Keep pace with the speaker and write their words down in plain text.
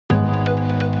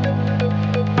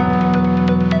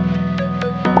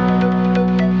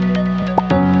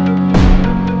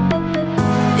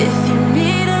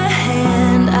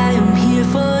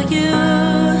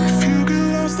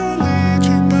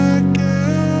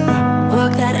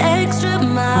that extra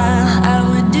mile, I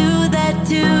would do that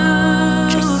too.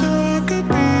 Just so I could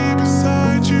be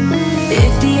beside you.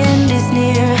 If the end is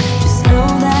near, just know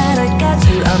that I got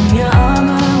you. I'm your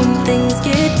armor when things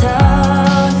get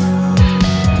tough.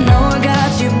 Know I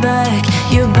got your back,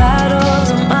 your battles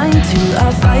are mine too.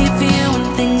 I'll fight for you when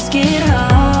things get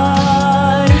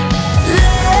hard.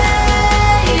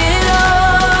 Lay it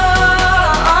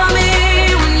all on me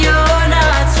when you're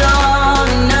not strong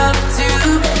enough to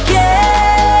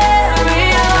carry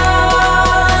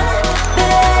on.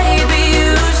 Baby,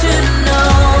 you should know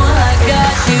I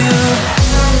got you.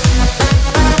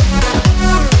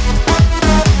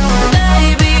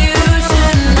 Baby, you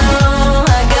should know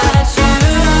I got you.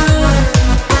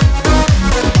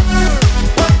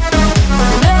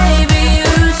 Baby,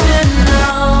 you should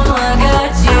know I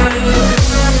got you.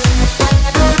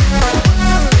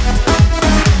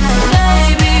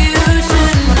 Baby, you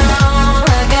should know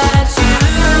I got you.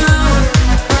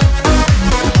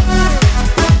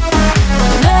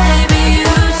 Baby,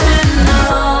 you should know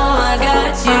I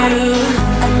got you.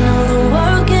 I know the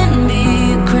world can be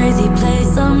a crazy place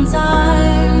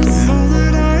sometimes. Know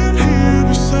that I am here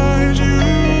beside you.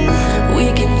 We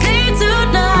can leave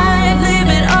tonight, leave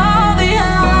it all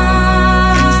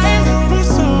behind. Love is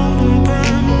something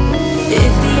brand new.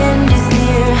 If the end is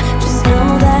near, just know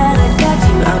that I got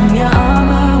you. I'm your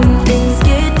armor when things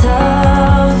get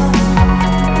tough.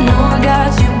 Know I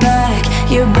got your back,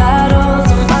 your battles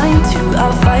are mine too.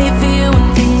 I'll fight for you when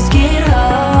things get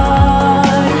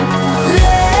hard.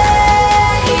 Lay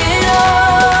it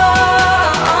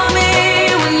all on me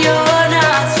when you're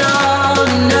not strong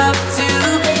enough to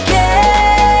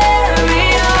carry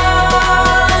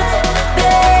on.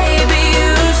 Baby,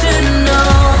 you should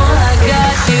know I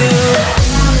got you.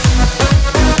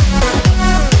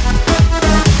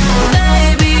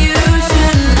 Baby, you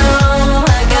should know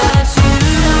I got you.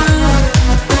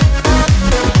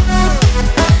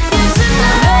 You should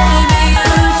know. Baby,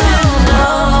 you should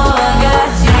know I got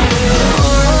you.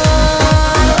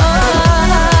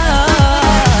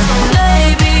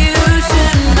 Baby, you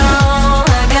should know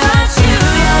I got you.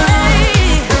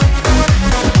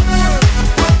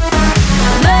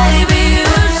 Baby,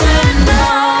 you should know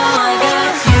I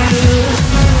got you.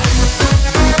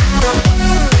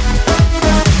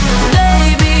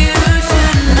 Baby, you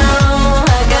should know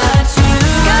I got you.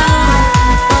 Got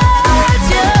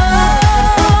you.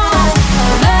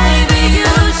 Baby,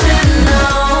 you should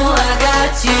know I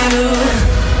got you.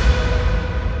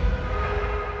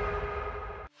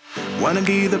 Wanna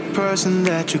be the person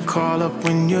that you call up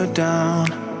when you're down.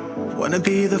 Wanna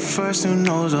be the first who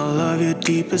knows all of your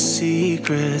deepest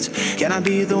secrets. Can I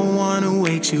be the one who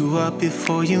wakes you up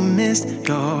before you miss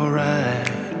your ride?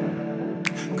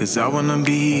 'Cause I wanna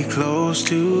be close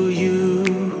to you,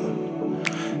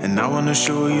 and I wanna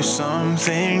show you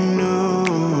something new.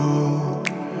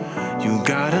 You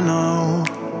gotta know,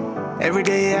 every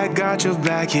day I got your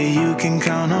back, yeah, you can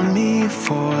count on me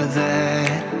for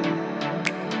that.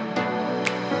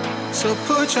 So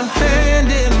put your hand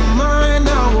in mine,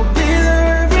 I will be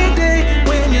there every day.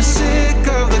 When you're sick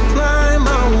of the climb,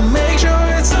 I will make sure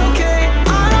it's okay.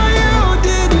 I know you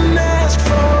didn't ask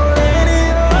for any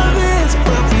of this,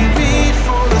 but we reach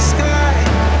for the sky.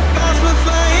 Pass with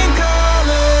flying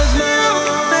colors now.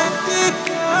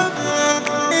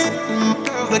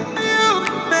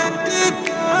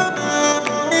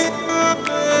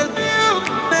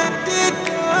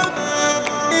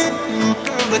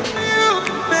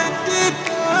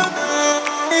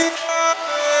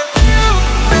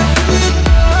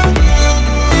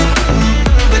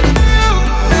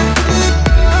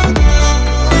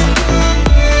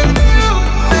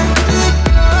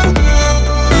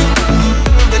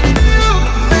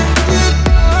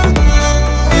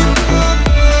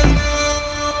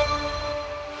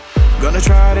 Gonna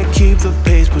try to keep the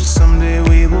pace, but someday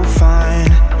we will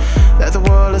find that the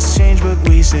world has changed, but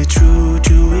we stay true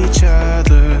to each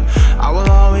other.